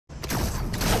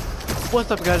What's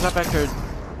up, guys? I'm back here,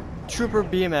 Trooper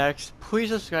BMX. Please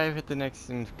subscribe. Hit the next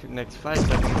 5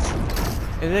 seconds.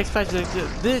 In the next 5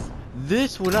 seconds,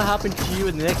 this will not happen to you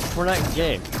in the next Fortnite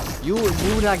game. You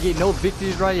will not get no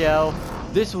victories royale.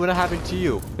 This will not happen to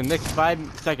you in the next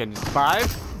 5 seconds. 5,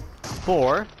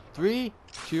 4, 3,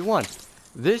 2, 1.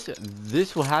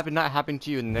 This will not happen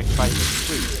to you in the next 5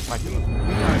 seconds. Please,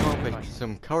 we are going with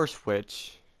some color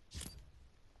switch.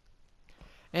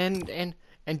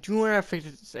 And do not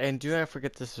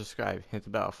forget to subscribe. Hit the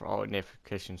bell for all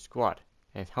notification squad.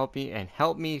 And help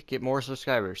me get more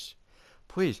subscribers.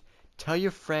 Please tell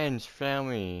your friends,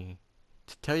 family,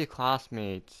 tell your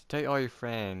classmates, tell all your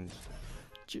friends.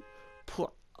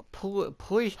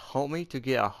 Please help me to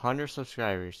get 100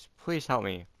 subscribers. Please help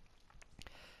me.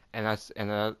 And that's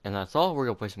all. We're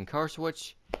gonna play some color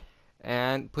switch.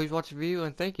 And please watch the video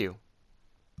and thank you.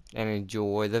 And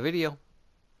enjoy the video.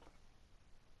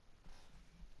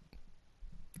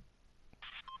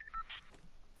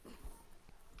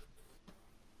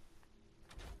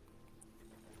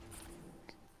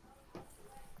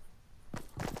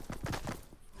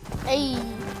 Hey,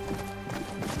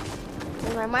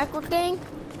 is my mic working?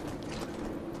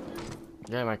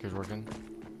 Yeah, mic is working.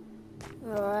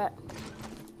 Alright.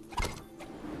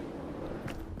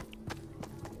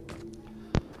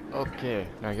 Okay,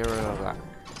 now get rid of that.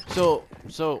 So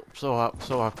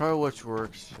how color switch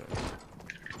works?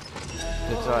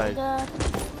 It's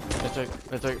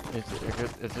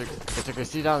like a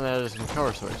see down there. There's some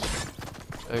color switch.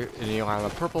 And you have the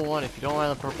purple one. If you don't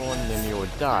have the purple one, then you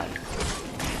would die.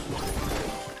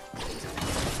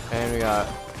 And we got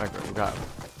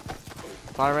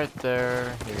fire right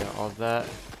there. You got all that.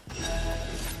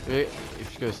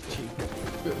 If you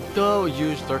go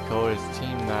use their code, it's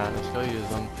team that. Let's go use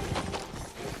them.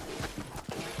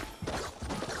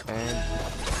 And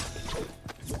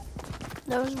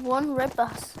There was one right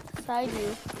beside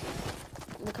you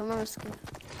in the camera skin.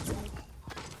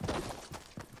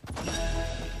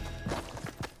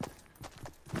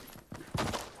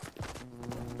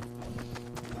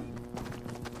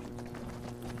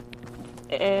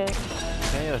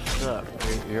 hey, what's up?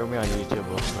 You hear me on YouTube?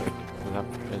 Looks like.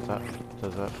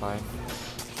 Does that fine?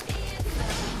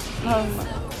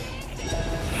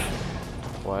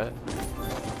 What?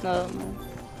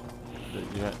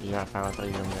 You're not fine with that?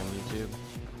 You hear me on YouTube?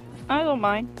 I don't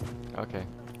mind. Okay.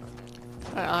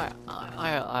 I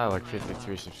like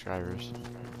 53 subscribers.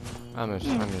 I'm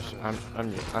just waiting.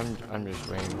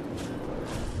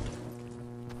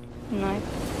 Nice.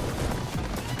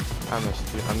 I'm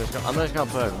just gonna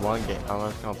play like one game. I'm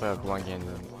just gonna play like one game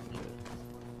then.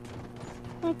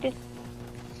 Okay.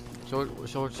 So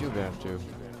what you been up to?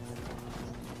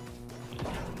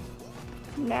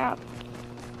 Nap.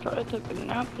 So I took a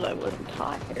nap because I wasn't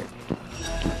tired.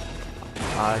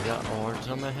 I got orange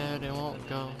on my head, it won't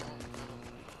go.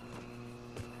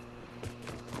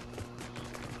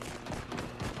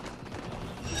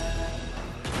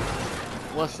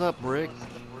 What's up, Rick?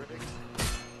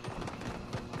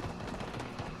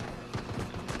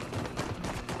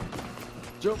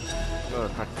 Jump!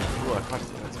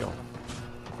 Let's go.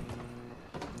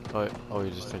 Oh, you're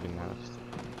just taking naps.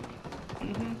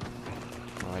 Mm-hmm.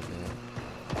 Oh, I didn't.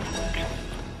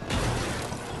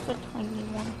 The tiny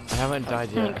one. I haven't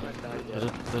died yet.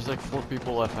 There's like 4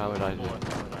 people left. I haven't died yet.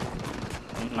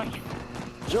 Nice.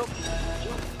 Jump!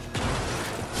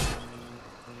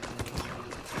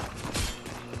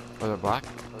 Was it black?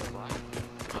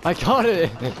 I caught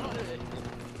it!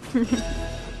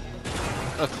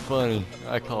 That's funny.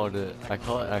 I called it. I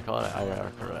caught it. I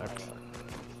got correct.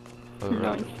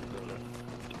 Nice.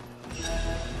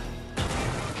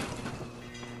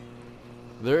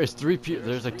 There is 3 people.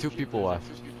 There's like 2 people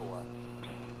left.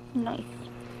 Nice.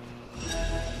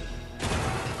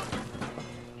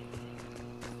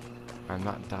 I'm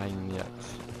not dying yet.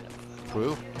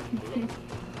 Blue?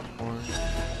 Orange?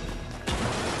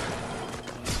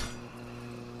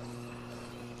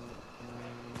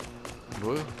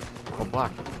 Blue? Oh,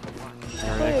 black.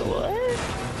 Wait, what?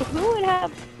 Who would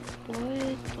have... What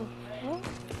the fuck?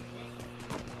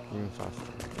 Even faster.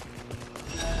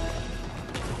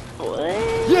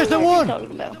 What? Yes, I won!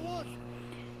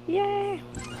 Yay!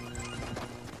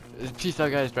 Peace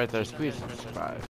out, guys. Right there. Please subscribe.